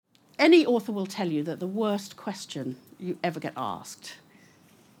Any author will tell you that the worst question you ever get asked,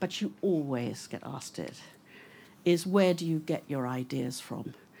 but you always get asked it, is where do you get your ideas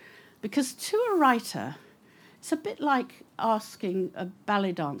from? Because to a writer, it's a bit like asking a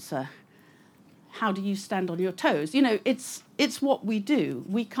ballet dancer, how do you stand on your toes? You know, it's what we do.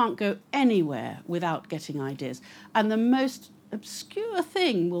 We can't go anywhere without getting ideas. And the most obscure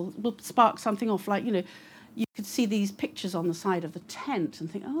thing will spark something off, like, you know, you could see these pictures on the side of the tent and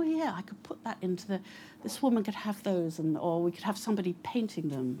think, oh yeah, I could put that into this woman could have those, or we could have somebody painting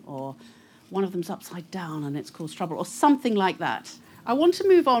them, or one of them's upside down and it's caused trouble, or something like that. I want to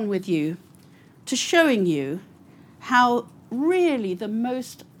move on with you to showing you how really the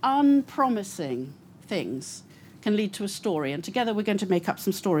most unpromising things can lead to a story, and together we're going to make up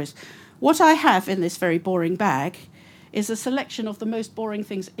some stories. What I have in this very boring bag is a selection of the most boring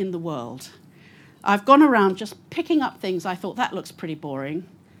things in the world. I've gone around just picking up things I thought that looks pretty boring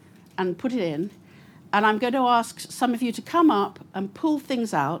and put it in, and I'm going to ask some of you to come up and pull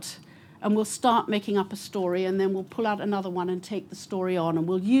things out, and we'll start making up a story, and then we'll pull out another one and take the story on, and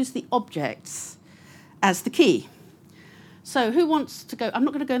we'll use the objects as the key. So who wants to go? I'm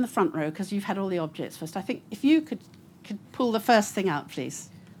not going to go in the front row because you've had all the objects first. I think if you could pull the first thing out, please.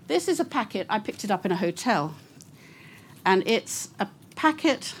 This is a packet. I picked it up in a hotel, and it's a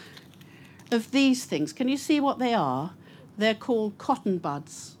packet of these things. Can you see what they are? They're called cotton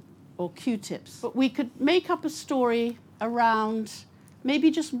buds or Q-tips. But we could make up a story around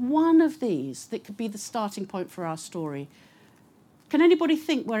maybe just one of these that could be the starting point for our story. Can anybody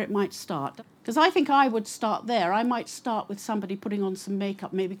think where it might start? Because I think I would start there. I might start with somebody putting on some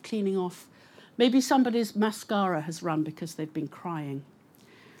makeup, maybe cleaning off. Maybe somebody's mascara has run because they've been crying,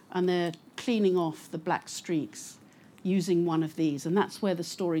 and they're cleaning off the black streaks using one of these, and that's where the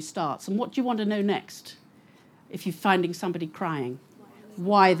story starts. And what do you want to know next if you're finding somebody crying?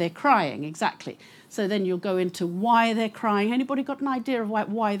 Why they're crying, exactly. So then you'll go into why they're crying. Anybody got an idea of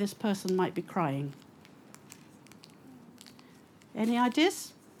why this person might be crying? Any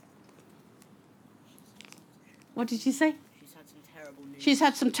ideas? What did you say? She's had some terrible news. She's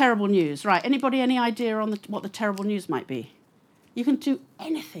had some terrible news. Right. Anybody any idea on what the terrible news might be? You can do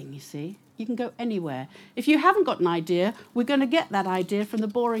anything, you see. You can go anywhere. If you haven't got an idea, we're going to get that idea from the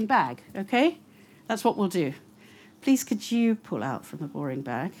boring bag, okay? That's what we'll do. Please, could you pull out from the boring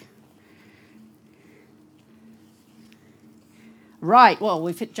bag? Right, well,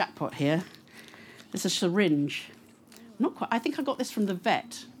 we've hit jackpot here. It's a syringe. Not quite. I think I got this from the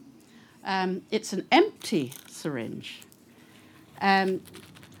vet. It's an empty syringe.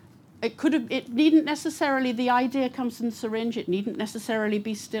 It needn't necessarily, the idea comes in the syringe, it needn't necessarily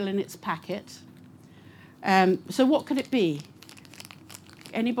be still in its packet. So what could it be?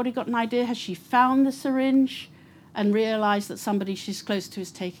 Anybody got an idea? Has she found the syringe and realised that somebody she's close to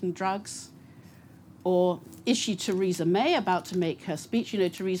is taking drugs? Or is she Theresa May about to make her speech? You know,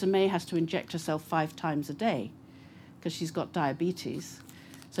 Theresa May has to inject herself 5 times a day because she's got diabetes.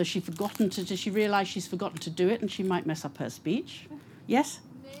 So does she realise she's forgotten to do it and she might mess up her speech? Yes?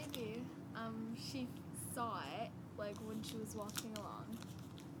 Maybe she saw it, like, when she was walking along,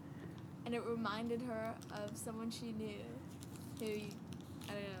 and it reminded her of someone she knew who,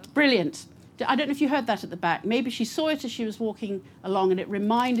 I don't know. Brilliant. I don't know if you heard that at the back. Maybe she saw it as she was walking along and it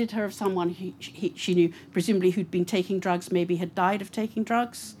reminded her of someone she knew, presumably who'd been taking drugs, maybe had died of taking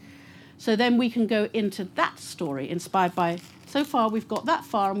drugs. So then we can go into that story inspired by, so far we've got that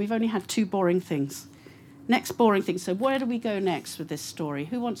far and we've only had 2 boring things. Next boring thing. So where do we go next with this story?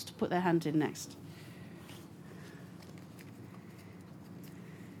 Who wants to put their hand in next?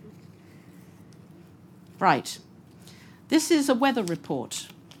 Right. This is a weather report.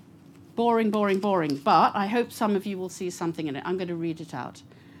 Boring, boring, boring. But I hope some of you will see something in it. I'm going to read it out.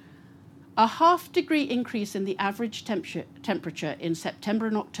 A 0.5 degree increase in the average temperature in September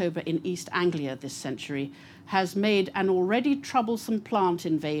and October in East Anglia this century has made an already troublesome plant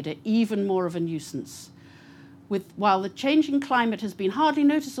invader even more of a nuisance. While the changing climate has been hardly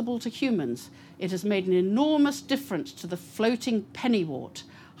noticeable to humans, it has made an enormous difference to the floating pennywort,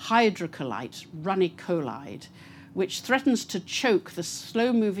 hydrocolite runicolide, which threatens to choke the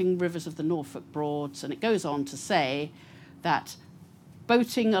slow-moving rivers of the Norfolk Broads. And it goes on to say that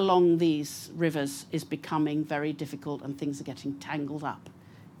boating along these rivers is becoming very difficult and things are getting tangled up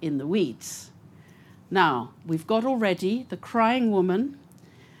in the weeds. Now, we've got already the crying woman,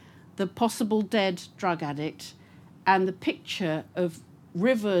 the possible dead drug addict, and the picture of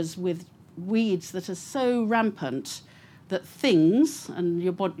rivers with weeds that are so rampant that things, and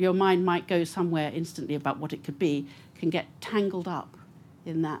your mind might go somewhere instantly about what it could be, can get tangled up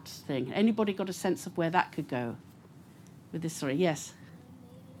in that thing. Anybody got a sense of where that could go with this story? Yes?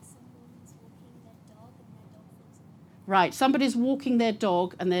 Maybe Right, somebody's walking their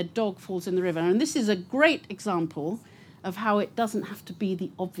dog and their dog falls in the river. And this is a great example of how it doesn't have to be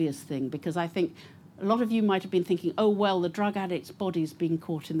the obvious thing, because I think a lot of you might have been thinking, oh, well, the drug addict's body's being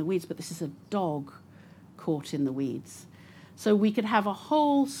caught in the weeds, but this is a dog caught in the weeds. So we could have a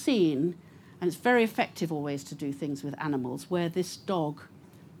whole scene, and it's very effective always to do things with animals, where this dog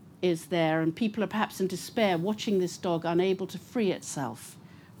is there and people are perhaps in despair watching this dog unable to free itself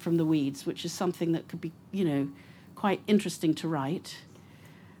from the weeds, which is something that could be, quite interesting to write.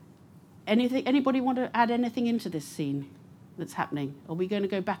 Anybody want to add anything into this scene that's happening? Are we going to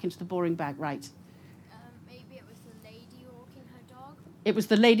go back into the boring bag? Right. Maybe it was the lady walking her dog. It was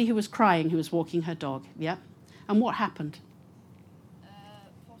the lady who was crying who was walking her dog, yeah? And what happened?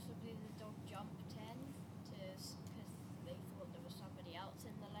 Possibly the dog jumped in because they thought there was somebody else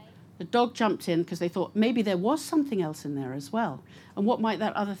in the lake. The dog jumped in because they thought maybe there was something else in there as well. And what might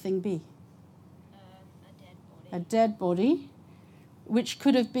that other thing be? A dead body. A dead body, which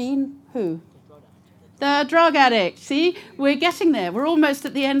could have been who? The drug addict. See, we're getting there. We're almost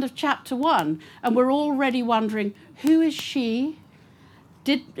at the end of chapter 1, and we're already wondering, who is she?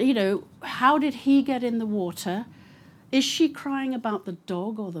 How did he get in the water? Is she crying about the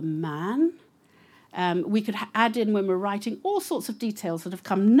dog or the man? We could add in, when we're writing, all sorts of details that have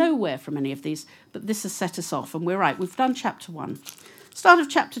come nowhere from any of these, but this has set us off, and we're right. We've done chapter 1. Start of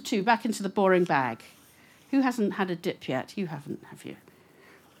chapter 2, back into the boring bag. Who hasn't had a dip yet? You haven't, have you?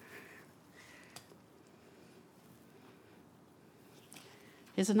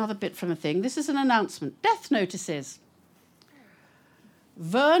 Here's another bit from a thing. This is an announcement. Death notices.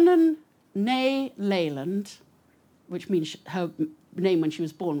 Vernon née Leyland, which means her name when she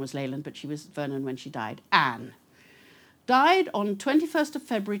was born was Leyland, but she was Vernon when she died. Anne died on 21st of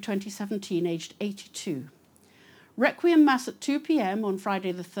February 2017, aged 82. Requiem Mass at 2 p.m. on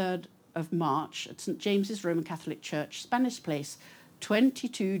Friday the 3rd of March at St. James's Roman Catholic Church, Spanish Place,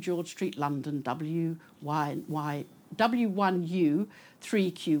 22 George Street, London, W1U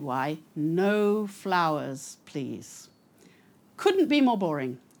 3QY. No flowers, please. Couldn't be more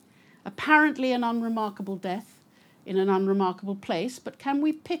boring. Apparently an unremarkable death in an unremarkable place, but can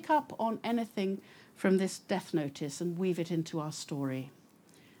we pick up on anything from this death notice and weave it into our story?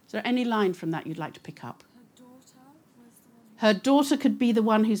 Is there any line from that you'd like to pick up? Her daughter could be the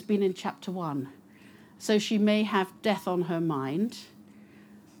one who's been in chapter 1. So she may have death on her mind.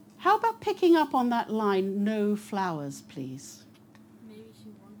 How about picking up on that line, no flowers, please? Maybe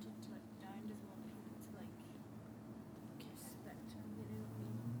she wanted to die and doesn't want people to respect her,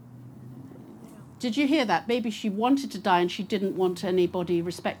 Did you hear that? Maybe she wanted to die and she didn't want anybody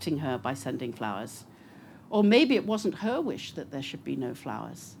respecting her by sending flowers. Or maybe it wasn't her wish that there should be no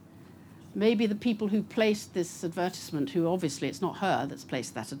flowers. Maybe the people who placed this advertisement, who obviously it's not her that's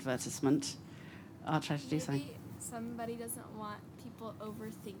placed that advertisement, are trying to do something. Maybe somebody doesn't want people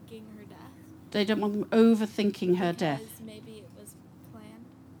overthinking her death. They don't want them overthinking her death. Because maybe it was planned.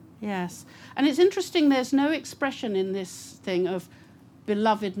 Yes. And it's interesting, there's no expression in this thing of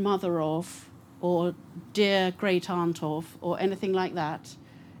beloved mother of, or dear great aunt of, or anything like that.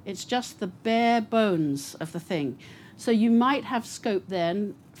 It's just the bare bones of the thing. So you might have scope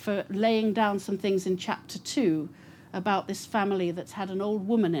then for laying down some things in chapter 2 about this family that's had an old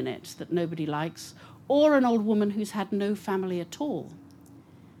woman in it that nobody likes, or an old woman who's had no family at all.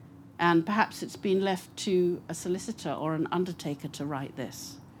 And perhaps it's been left to a solicitor or an undertaker to write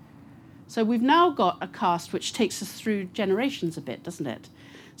this. So we've now got a cast which takes us through generations a bit, doesn't it?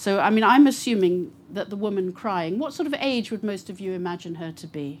 So, I'm assuming that the woman crying, what sort of age would most of you imagine her to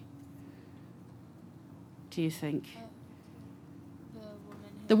be? Do you think?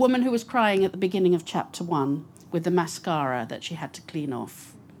 The woman who was crying at the beginning of chapter 1 with the mascara that she had to clean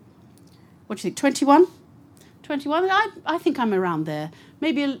off. What do you think, 21? 21? I think I'm around there.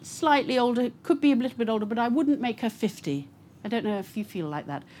 Maybe slightly older, could be a little bit older, but I wouldn't make her 50. I don't know if you feel like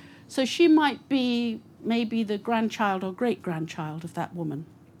that. So she might be maybe the grandchild or great-grandchild of that woman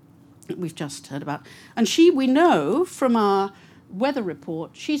that we've just heard about. And we know from our weather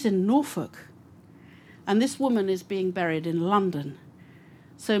report, she's in Norfolk. And this woman is being buried in London.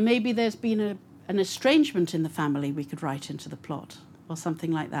 So maybe there's been an estrangement in the family we could write into the plot, or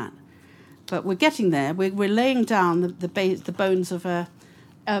something like that. But we're getting there. We're laying down the bones of a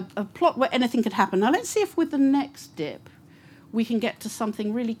plot where anything could happen. Now let's see if with the next dip we can get to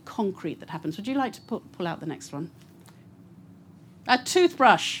something really concrete that happens. Would you like to pull out the next one? A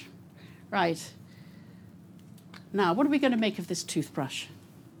toothbrush. Right. Now, what are we going to make of this toothbrush?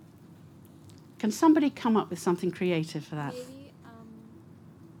 Can somebody come up with something creative for that?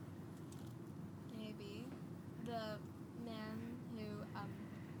 Maybe the man who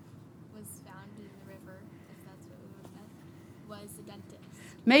was found in the river, if that's what we would is the dentist.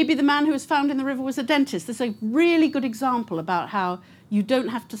 Maybe the man who was found in the river was a dentist. This is a really good example about how you don't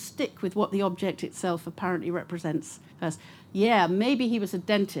have to stick with what the object itself apparently represents first. Yeah, maybe he was a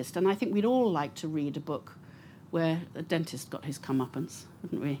dentist, and I think we'd all like to read a book where a dentist got his comeuppance,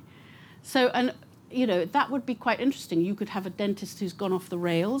 wouldn't we? So, and, you know, that would be quite interesting. You could have a dentist who's gone off the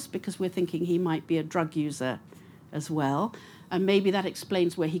rails because we're thinking he might be a drug user as well, and maybe that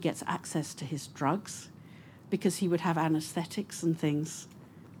explains where he gets access to his drugs, because he would have anesthetics and things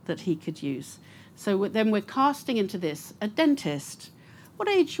that he could use. So then we're casting into this a dentist. What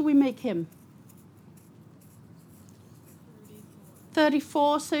age should we make him?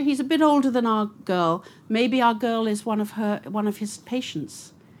 34, so he's a bit older than our girl. Maybe our girl is one of his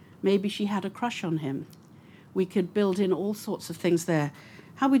patients. Maybe she had a crush on him. We could build in all sorts of things there.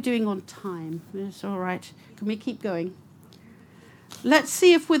 How are we doing on time? It's all right. Can we keep going? Let's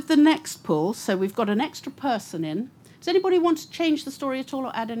see if with the next pull, so we've got an extra person in. Does anybody want to change the story at all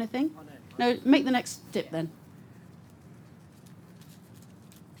or add anything? No, make the next dip then.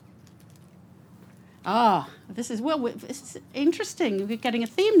 This is interesting. We're getting a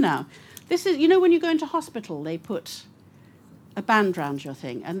theme now. This is, you know, when you go into hospital, they put a band round your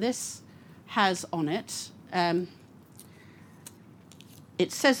thing, and this has on it,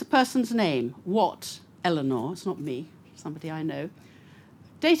 it says the person's name, Watt Eleanor, it's not me, somebody I know.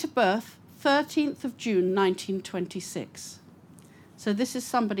 Date of birth, 13th of June, 1926. So this is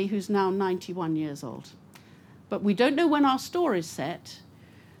somebody who's now 91 years old. But we don't know when our story's set,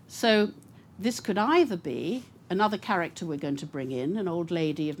 so this could either be another character we're going to bring in, an old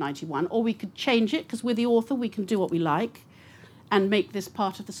lady of 91, or we could change it, because we're the author, we can do what we like, and make this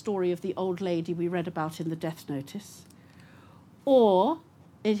part of the story of the old lady we read about in the death notice. Or,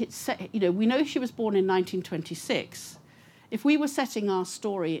 we know she was born in 1926. If we were setting our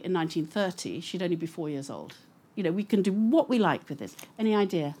story in 1930, she'd only be 4 years old. You know, we can do what we like with this. Any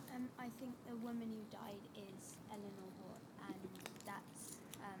idea? I think the woman who died is Eleanor Watt, and that's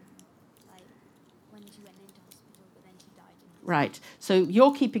like when she went into hospital, but then she died in hospital. Right. So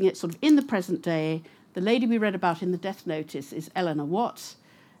you're keeping it sort of in the present day. The lady we read about in the death notice is Eleanor Watt,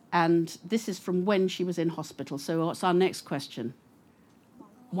 and this is from when she was in hospital. So what's our next question?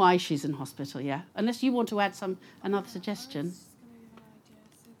 Why she's in hospital, yeah. Unless you want to add another suggestion. I was just going to give an idea,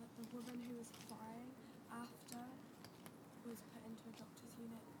 so that the woman who was crying after was put into a doctor's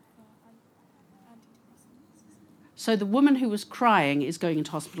unit for antidepressants. So the woman who was crying is going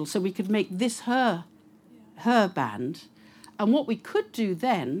into hospital. So we could make this her band. And what we could do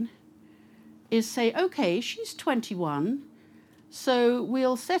then is say, okay, she's 21, so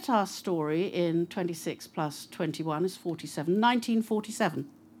we'll set our story in 26 plus 21 is 47, 1947.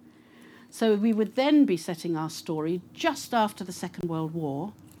 So we would then be setting our story just after the Second World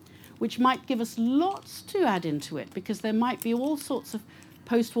War, which might give us lots to add into it, because there might be all sorts of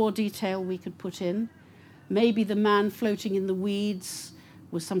post-war detail we could put in. Maybe the man floating in the weeds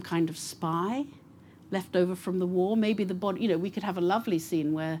was some kind of spy left over from the war. Maybe the body, we could have a lovely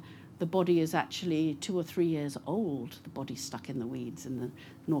scene where the body is actually 2 or 3 years old. The body's stuck in the weeds in the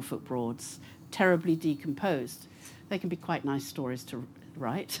Norfolk Broads, terribly decomposed. They can be quite nice stories to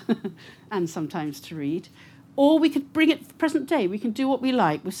write and sometimes to read. Or we could bring it present day. We can do what we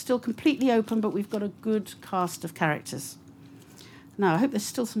like. We're still completely open, but we've got a good cast of characters. Now, I hope there's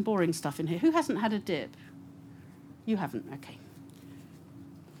still some boring stuff in here. Who hasn't had a dip? You haven't? Okay.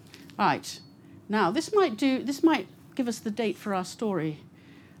 Right. Now, this might give us the date for our story.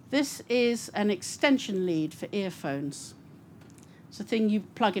 This is an extension lead for earphones. It's a thing you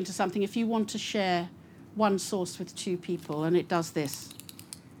plug into something if you want to share one source with 2 people, and it does this.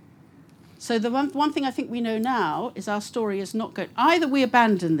 So the one thing I think we know now is our story is not going... Either we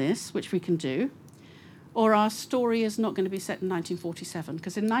abandon this, which we can do, or our story is not going to be set in 1947,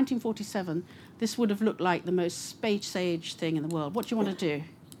 because in 1947, this would have looked like the most space-age thing in the world. What do you want to do?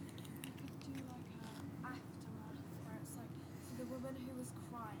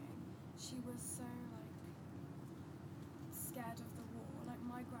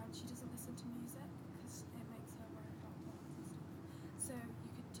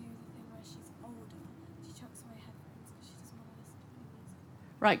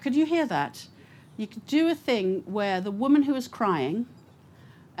 Right, could you hear that? You could do a thing where the woman who is crying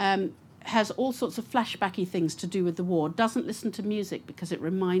has all sorts of flashbacky things to do with the war, doesn't listen to music because it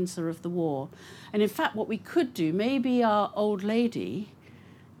reminds her of the war. And in fact, what we could do, maybe our old lady,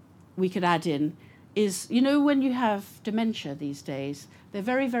 we could add in, is, when you have dementia these days, they're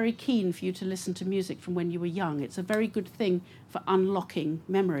very, very keen for you to listen to music from when you were young. It's a very good thing for unlocking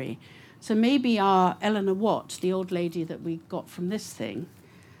memory. So maybe our Eleanor Watt, the old lady that we got from this thing,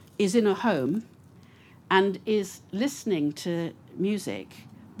 is in a home, and is listening to music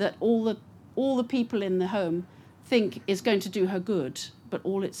that all the people in the home think is going to do her good, but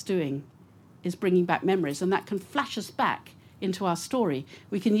all it's doing is bringing back memories, and that can flash us back into our story.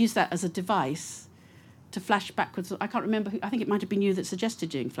 We can use that as a device to flash backwards. I can't remember I think it might have been you that suggested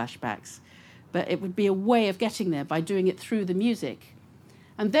doing flashbacks, but it would be a way of getting there by doing it through the music.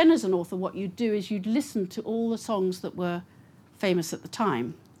 And then as an author, what you'd do is you'd listen to all the songs that were famous at the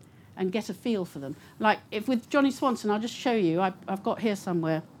time and get a feel for them. Like if with Johnny Swanson, I'll just show you, I've got here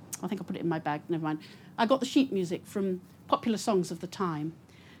somewhere, I think I put it in my bag, never mind. I got the sheet music from popular songs of the time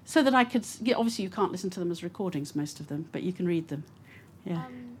so that I could, obviously you can't listen to them as recordings, most of them, but you can read them. Yeah.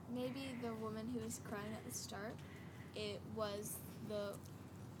 Maybe the woman who was crying at the start, it was the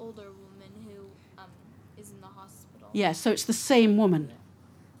older woman who is in the hospital. Yeah, so it's the same woman.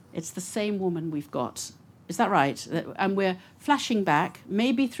 It's the same woman we've got. Is that right? And we're flashing back,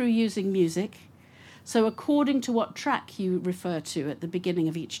 maybe through using music. So according to what track you refer to at the beginning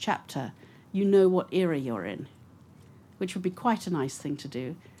of each chapter, you know what era you're in, which would be quite a nice thing to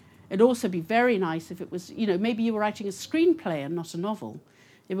do. It'd also be very nice if it was, maybe you were writing a screenplay and not a novel.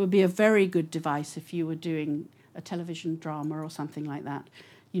 It would be a very good device if you were doing a television drama or something like that.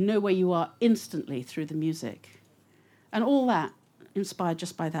 You know where you are instantly through the music. And all that inspired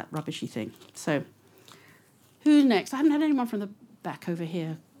just by that rubbishy thing. So, who's next? I haven't had anyone from the back over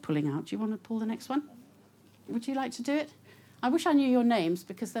here pulling out. Do you want to pull the next one? Would you like to do it? I wish I knew your names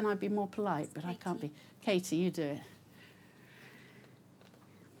because then I'd be more polite, but Katie. I can't be. Katie, you do it.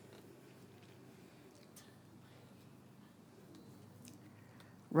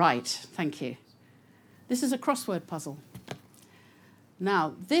 Right, thank you. This is a crossword puzzle.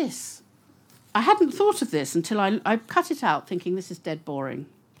 Now, this, I hadn't thought of this until I cut it out thinking this is dead boring.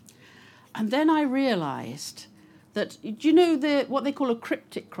 And then I realised that, do you know what they call a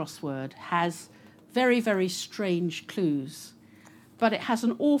cryptic crossword has very, very strange clues, but it has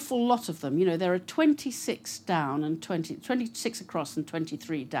an awful lot of them. There are 26 down and 26 across and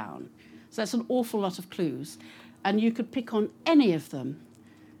 23 down. So that's an awful lot of clues. And you could pick on any of them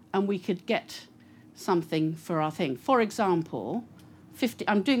and we could get something for our thing. For example,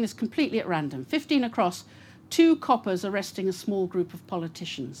 I'm doing this completely at random. 15 across, 2 coppers arresting a small group of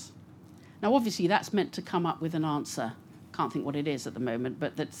politicians. Now, obviously, that's meant to come up with an answer. Can't think what it is at the moment,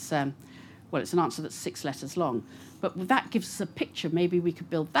 but that's, it's an answer that's 6 letters long. But that gives us a picture. Maybe we could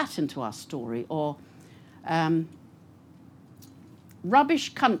build that into our story. Or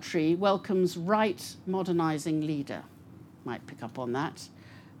rubbish country welcomes right modernising leader. Might pick up on that.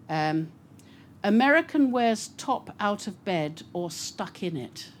 American wears top out of bed or stuck in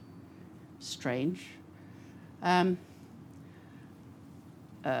it. Strange.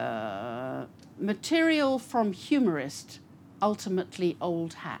 Material from humorist, ultimately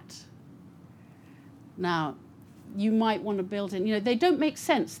old hat. Now, you might want to build in, they don't make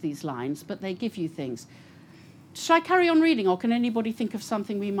sense, these lines, but they give you things. Shall I carry on reading, or can anybody think of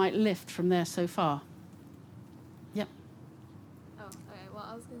something we might lift from there so far? Yep. Oh, okay. Well,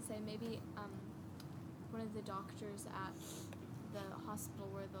 I was going to say maybe one of the doctors at the hospital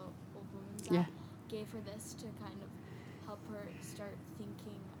where the old woman's at gave her this to kind of help her start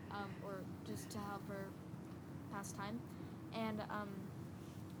thinking, or just to help her pass time. And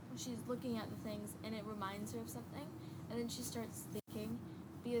she's looking at the things, and it reminds her of something, and then she starts thinking,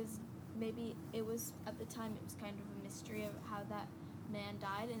 because maybe it was, at the time, it was kind of a mystery of how that man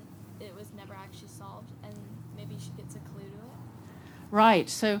died, and it was never actually solved, and maybe she gets a clue to it. Right,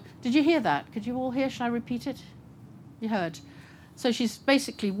 so did you hear that? Could you all hear? Shall I repeat it? You heard. So she's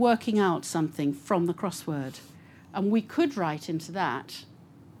basically working out something from the crossword. And we could write into that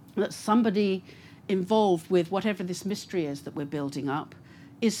somebody involved with whatever this mystery is that we're building up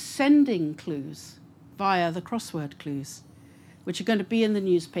is sending clues via the crossword clues, which are going to be in the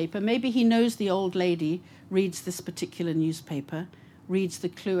newspaper. Maybe he knows the old lady reads this particular newspaper, reads the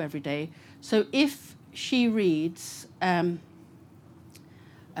clue every day. So if she reads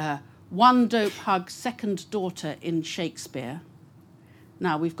one dope hugs second daughter in Shakespeare,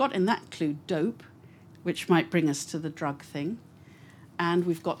 now we've got in that clue dope, which might bring us to the drug thing. And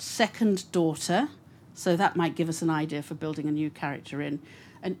we've got second daughter, so that might give us an idea for building a new character in.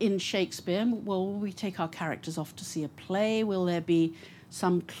 And in Shakespeare, will we take our characters off to see a play? Will there be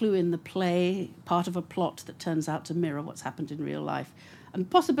some clue in the play, part of a plot that turns out to mirror what's happened in real life? And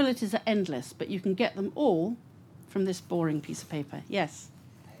possibilities are endless, but you can get them all from this boring piece of paper. Yes?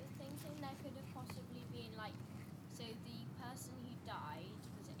 I was thinking there could have possibly been, so the person who died,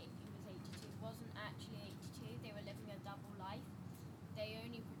 who was 82, wasn't actually 82. They were living a double life. They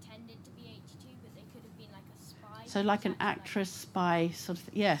only pretended to be 82, but they could have been like a spy. So like an actress, spy sort of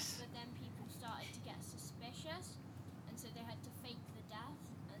thing. Yes. But then people started to get suspicious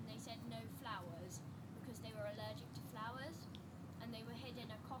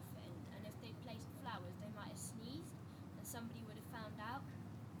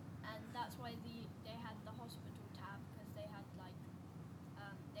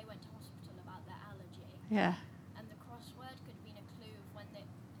Yeah. And the crossword could have been a clue of when their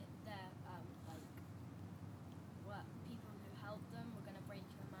people who helped them were going to break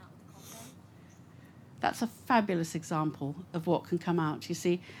them out of the coffin. That's a fabulous example of what can come out, you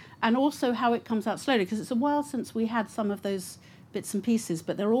see. And also how it comes out slowly, because it's a while since we had some of those bits and pieces,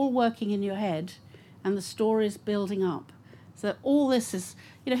 but they're all working in your head and the story's building up. So all this is,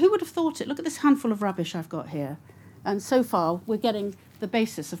 who would have thought it? Look at this handful of rubbish I've got here. And so far, we're getting the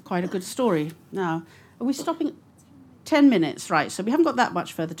basis of quite a good story. Now, are we stopping? 10 minutes, right. So we haven't got that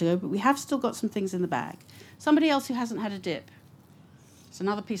much further to go, but we have still got some things in the bag. Somebody else who hasn't had a dip. It's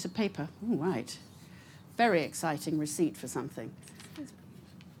another piece of paper. All right. Very exciting receipt for something.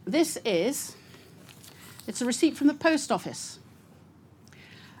 It's a receipt from the post office.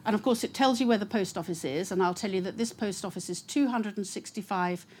 And of course, it tells you where the post office is, and I'll tell you that this post office is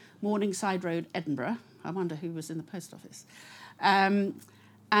 265 Morningside Road, Edinburgh. I wonder who was in the post office. And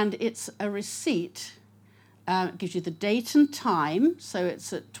it's a receipt. It gives you the date and time, so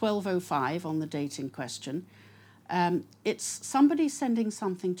it's at 12:05 on the date in question. It's somebody sending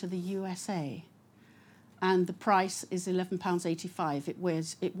something to the USA, and the price is £11.85.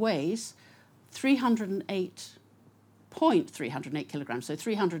 It weighs 308 kilograms, so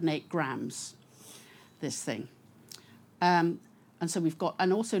 308 grams, this thing. And so we've got,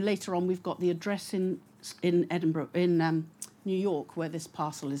 and also later on we've got the address in Edinburgh, in New York, where this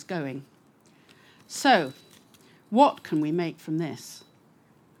parcel is going. So, what can we make from this?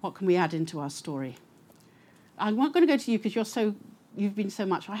 What can we add into our story? I'm not going to go to you because you've been so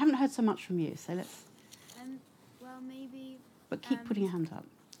much. I haven't heard so much from you, so let's. Well, maybe. But keep putting your hand up.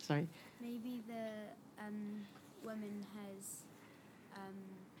 Sorry. Maybe the woman has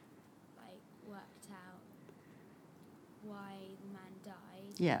worked out why the man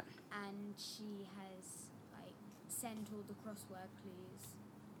died. Yeah. And she has sent all the crossword clues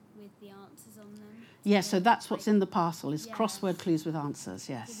with the answers on them. Yeah, so that's what's in the parcel, is Yes. crossword clues with answers,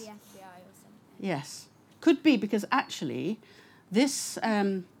 To yes. the FBI or something. Yes. Could be, because actually this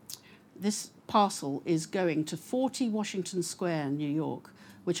parcel is going to 40 Washington Square, New York,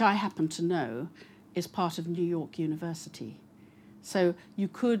 which I happen to know is part of New York University. So you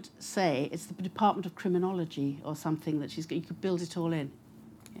could say it's the Department of Criminology or something that you could build it all in.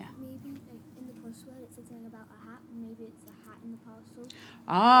 Yeah. Maybe in the crossword it said something about a hat, and maybe it's a hat in the parcel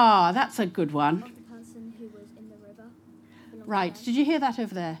Ah, that's a good one. of the person who was in the river. belonged to Right. them. Did you hear that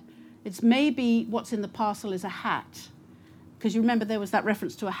over there? It's maybe what's in the parcel is a hat. Because you remember there was that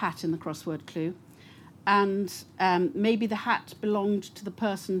reference to a hat in the crossword clue. And maybe the hat belonged to the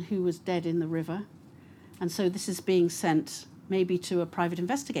person who was dead in the river. And so this is being sent maybe to a private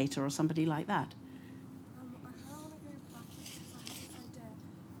investigator or somebody like that. I kind of want to go back because I have this idea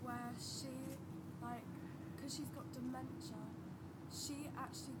where she, because she's got dementia, she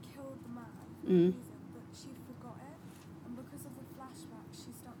actually killed the man for a reason, but she forgot it. And because of the flashback, she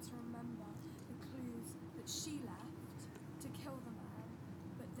starts to remember the clues that she left to kill the man.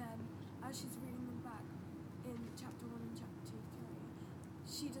 But then, as she's reading them back in chapter 1 and chapter 2, 3,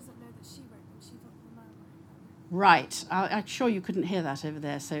 she doesn't know that she wrote them. She thought the man wrote them. Right. I'm sure you couldn't hear that over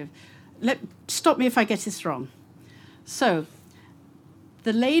there. So stop me if I get this wrong. So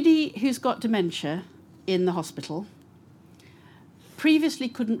the lady who's got dementia in the hospital previously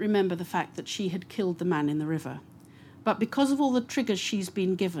couldn't remember the fact that she had killed the man in the river. But because of all the triggers she's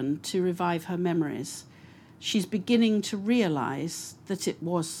been given to revive her memories, she's beginning to realise that it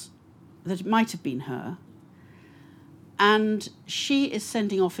might have been her. And she is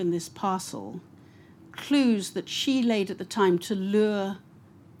sending off in this parcel clues that she laid at the time to lure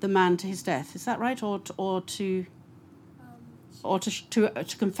the man to his death. Is that right? Or to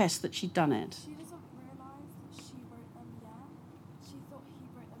confess that she'd done it. She doesn't realise that she wrote them yet. She thought he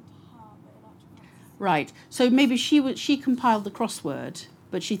wrote them to her, but in actual fact, Right. So maybe she compiled the crossword,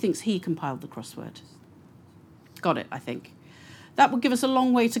 but she thinks he compiled the crossword. Got it, I think. That would give us a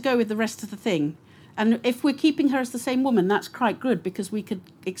long way to go with the rest of the thing. And if we're keeping her as the same woman, that's quite good, because we could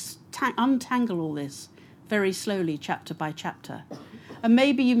untangle all this very slowly, chapter by chapter. And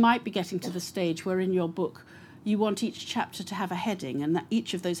maybe you might be getting to the stage where in your book you want each chapter to have a heading, and that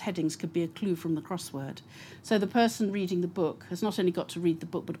each of those headings could be a clue from the crossword. So the person reading the book has not only got to read the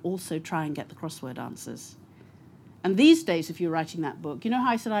book, but also try and get the crossword answers. And these days, if you're writing that book, you know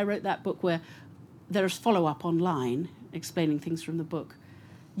how I said I wrote that book where there's follow-up online explaining things from the book?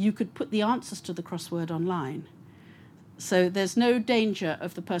 You could put the answers to the crossword online. So there's no danger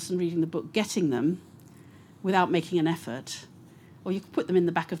of the person reading the book getting them without making an effort. Or you could put them in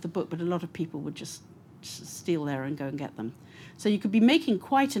the back of the book, but a lot of people would just steal there and go and get them. So you could be making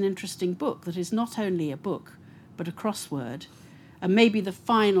quite an interesting book that is not only a book, but a crossword. And maybe the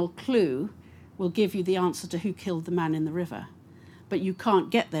final clue will give you the answer to who killed the man in the river. But you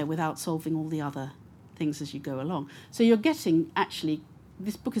can't get there without solving all the other things as you go along. So you're getting, actually,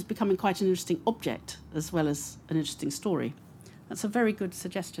 this book is becoming quite an interesting object as well as an interesting story. That's a very good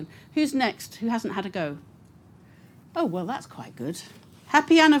suggestion. Who's next? Who hasn't had a go? Oh, well, that's quite good.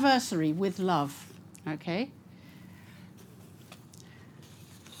 Happy Anniversary with Love. Okay.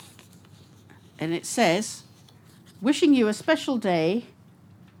 And it says, wishing you a special day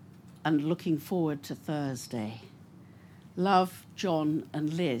and looking forward to Thursday. Love, John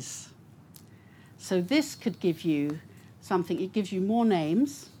and Liz. So this could give you something. It gives you more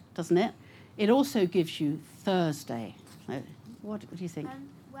names, doesn't it? It also gives you Thursday. What do you think?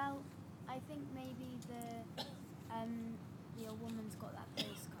 Well, I think maybe the old woman's got that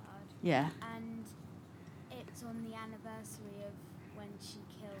postcard. Yeah. And it's on the anniversary of when she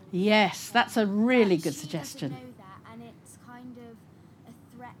killed. Yes, that's a really But good she suggestion. doesn't know that, and it's kind of a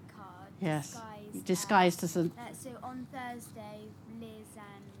threat card. Yes. Disguised Disguised as a so on Thursday, Liz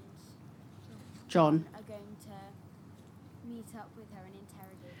and John. are going to meet up with her and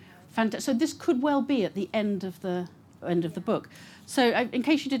interrogate her. So this could well be at the end of the book. So in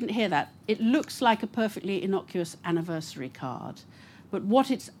case you didn't hear that, it looks like a perfectly innocuous anniversary card, but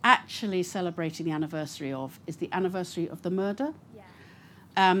what it's actually celebrating the anniversary of is the anniversary of the murder.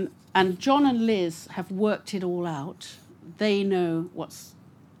 Yeah. And John and Liz have worked it all out. They know what's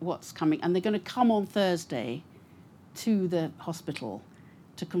coming, and they're going to come on Thursday to the hospital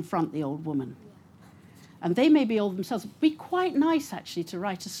to confront the old woman. Yeah. And they may be old themselves. It'd be quite nice, actually, to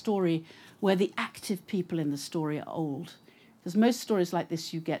write a story where the active people in the story are old. Because most stories like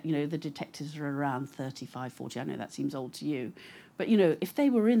this, you get, the detectives are around 35, 40. I know that seems old to you. But, if they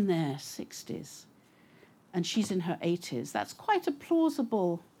were in their 60s and she's in her 80s, that's quite a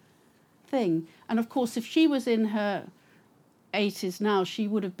plausible thing. And, of course, if she was in her 80s now, she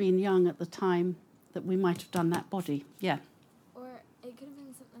would have been young at the time that we might have done that body. Yeah. Or it could have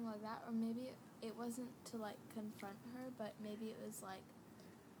been something like that, or maybe it wasn't to, confront her, but maybe it was,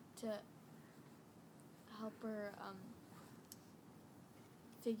 to help her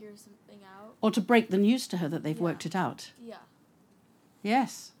figure something out. Or to break the news to her that they've worked it out. Yeah.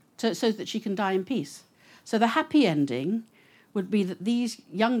 Yes, so that she can die in peace. So the happy ending would be that these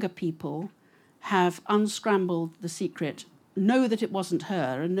younger people have unscrambled the secret, know that it wasn't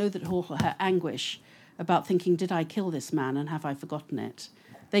her, and know that all her anguish about thinking, did I kill this man and have I forgotten it?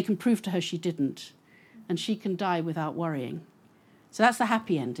 They can prove to her she didn't, and she can die without worrying. So that's the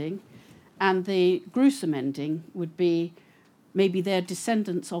happy ending. And the gruesome ending would be maybe they're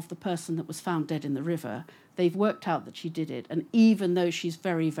descendants of the person that was found dead in the river. They've worked out that she did it, and even though she's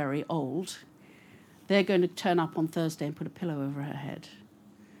very, very old, they're going to turn up on Thursday and put a pillow over her head.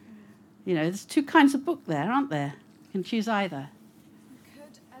 There's two kinds of book there, aren't there? You can choose either. You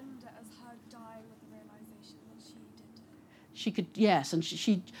could end it as her dying with the realisation that she did it. She could, yes, and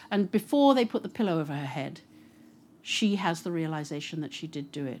and before they put the pillow over her head, she has the realisation that she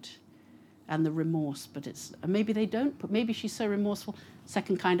did do it, and the remorse. But maybe they don't. But maybe she's so remorseful.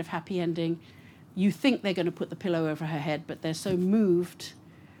 Second kind of happy ending. You think they're going to put the pillow over her head, but they're so moved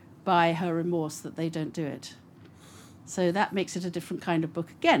by her remorse that they don't do it. So that makes it a different kind of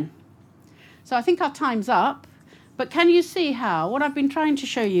book again. So I think our time's up. But can you see how what I've been trying to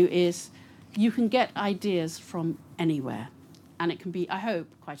show you is you can get ideas from anywhere, and it can be, I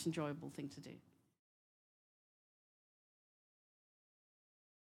hope, quite an enjoyable thing to do.